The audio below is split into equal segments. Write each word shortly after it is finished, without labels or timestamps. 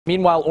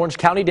Meanwhile, Orange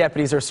County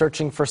deputies are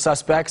searching for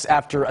suspects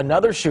after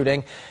another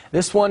shooting,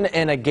 this one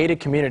in a gated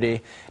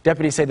community.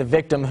 Deputies say the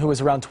victim, who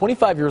is around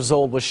 25 years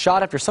old, was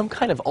shot after some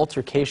kind of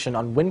altercation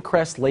on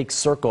Windcrest Lake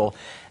Circle.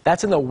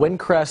 That's in the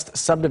Windcrest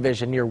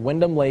subdivision near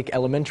Wyndham Lake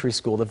Elementary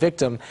School. The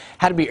victim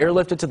had to be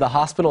airlifted to the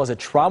hospital as a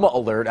trauma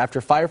alert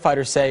after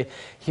firefighters say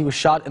he was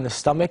shot in the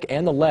stomach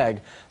and the leg.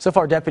 So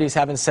far, deputies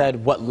haven't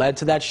said what led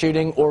to that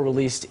shooting or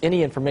released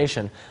any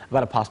information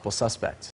about a possible suspect.